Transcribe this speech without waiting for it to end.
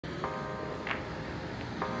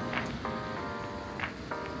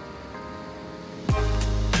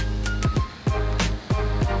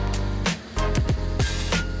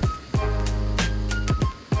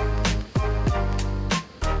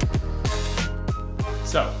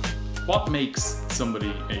So, what makes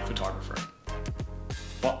somebody a photographer?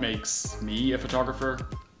 What makes me a photographer?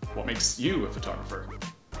 What makes you a photographer?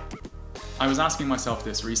 I was asking myself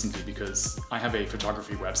this recently because I have a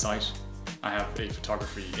photography website, I have a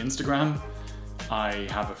photography Instagram, I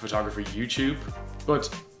have a photography YouTube,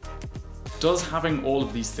 but does having all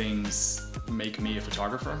of these things make me a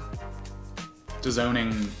photographer? Does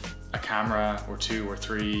owning a camera or 2 or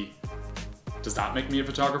 3, does that make me a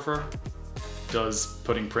photographer? Does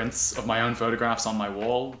putting prints of my own photographs on my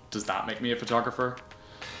wall, does that make me a photographer?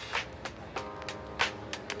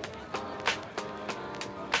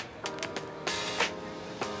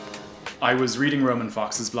 I was reading Roman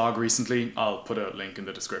Fox's blog recently, I'll put a link in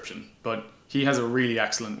the description, but he has a really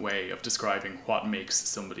excellent way of describing what makes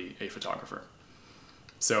somebody a photographer.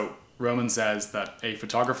 So Roman says that a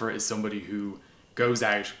photographer is somebody who goes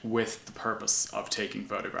out with the purpose of taking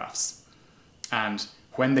photographs. And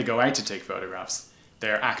when they go out to take photographs,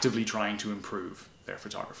 they're actively trying to improve their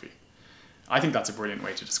photography. I think that's a brilliant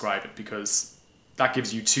way to describe it because that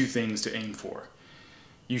gives you 2 things to aim for.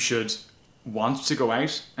 You should want to go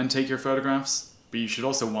out and take your photographs, but you should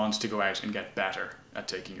also want to go out and get better at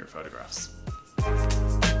taking your photographs.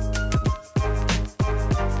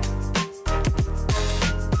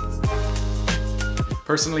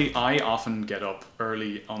 Personally, I often get up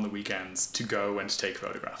early on the weekends to go and take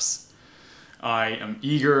photographs. I am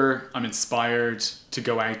eager, I'm inspired to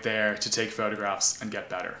go out there to take photographs and get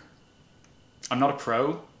better. I'm not a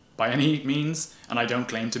pro by any means, and I don't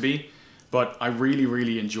claim to be, but I really,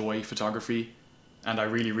 really enjoy photography, and I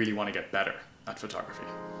really, really want to get better at photography.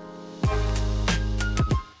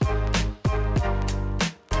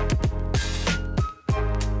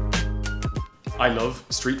 I love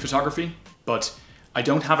street photography, but I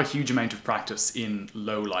don't have a huge amount of practice in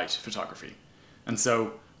low light photography. And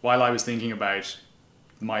so while I was thinking about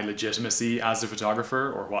my legitimacy as a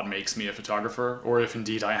photographer, or what makes me a photographer, or if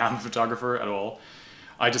indeed I am a photographer at all,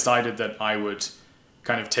 I decided that I would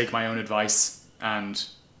kind of take my own advice and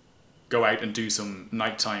go out and do some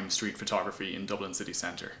nighttime street photography in Dublin City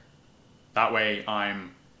Centre. That way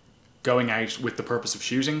I'm going out with the purpose of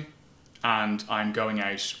shooting, and I'm going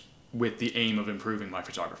out with the aim of improving my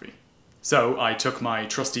photography. So I took my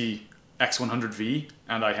trusty X100V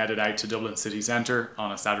and I headed out to Dublin City Centre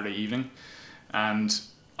on a Saturday evening, and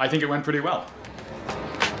I think it went pretty well.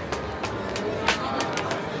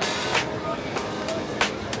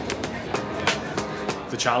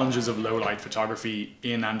 The challenges of low light photography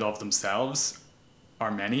in and of themselves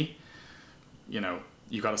are many. You know,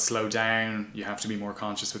 you gotta slow down, you have to be more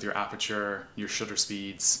conscious with your aperture, your shutter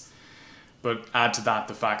speeds, but add to that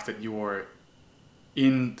the fact that you're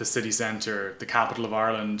in the city centre, the capital of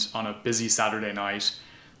Ireland, on a busy Saturday night.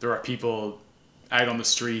 There are people out on the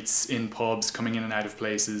streets, in pubs, coming in and out of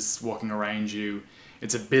places, walking around you.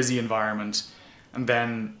 It's a busy environment. And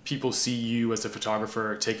then people see you as a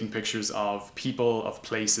photographer taking pictures of people, of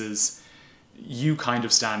places. You kind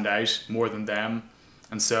of stand out more than them.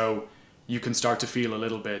 And so you can start to feel a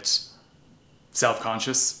little bit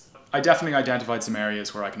self-conscious. I definitely identified some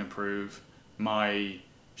areas where I can improve. My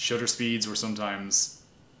shutter speeds were sometimes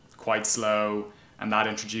quite slow, and that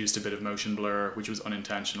introduced a bit of motion blur, which was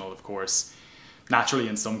unintentional, of course. Naturally,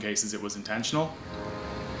 in some cases, it was intentional.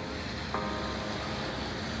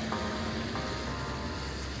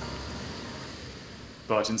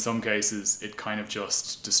 But in some cases, it kind of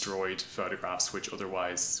just destroyed photographs which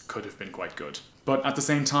otherwise could have been quite good. But at the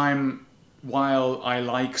same time, while I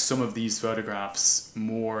like some of these photographs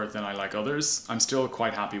more than I like others, I'm still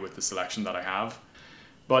quite happy with the selection that I have.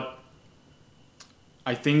 But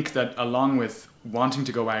I think that along with wanting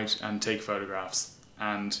to go out and take photographs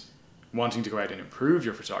and wanting to go out and improve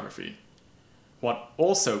your photography, what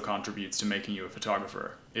also contributes to making you a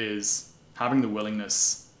photographer is having the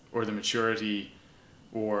willingness or the maturity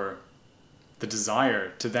or the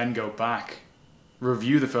desire to then go back,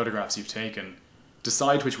 review the photographs you've taken,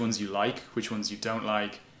 decide which ones you like, which ones you don't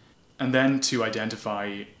like, and then to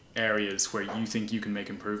identify areas where you think you can make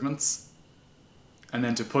improvements, and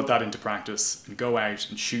then to put that into practice and go out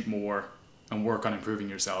and shoot more and work on improving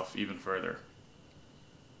yourself even further.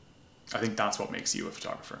 I think that's what makes you a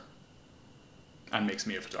photographer and makes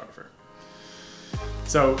me a photographer.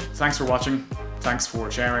 So thanks for watching, thanks for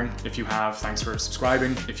sharing. If you have, thanks for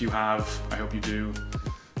subscribing. If you have, I hope you do,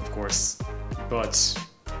 of course. But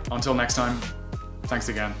until next time, thanks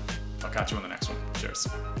again. I'll catch you on the next one. Cheers.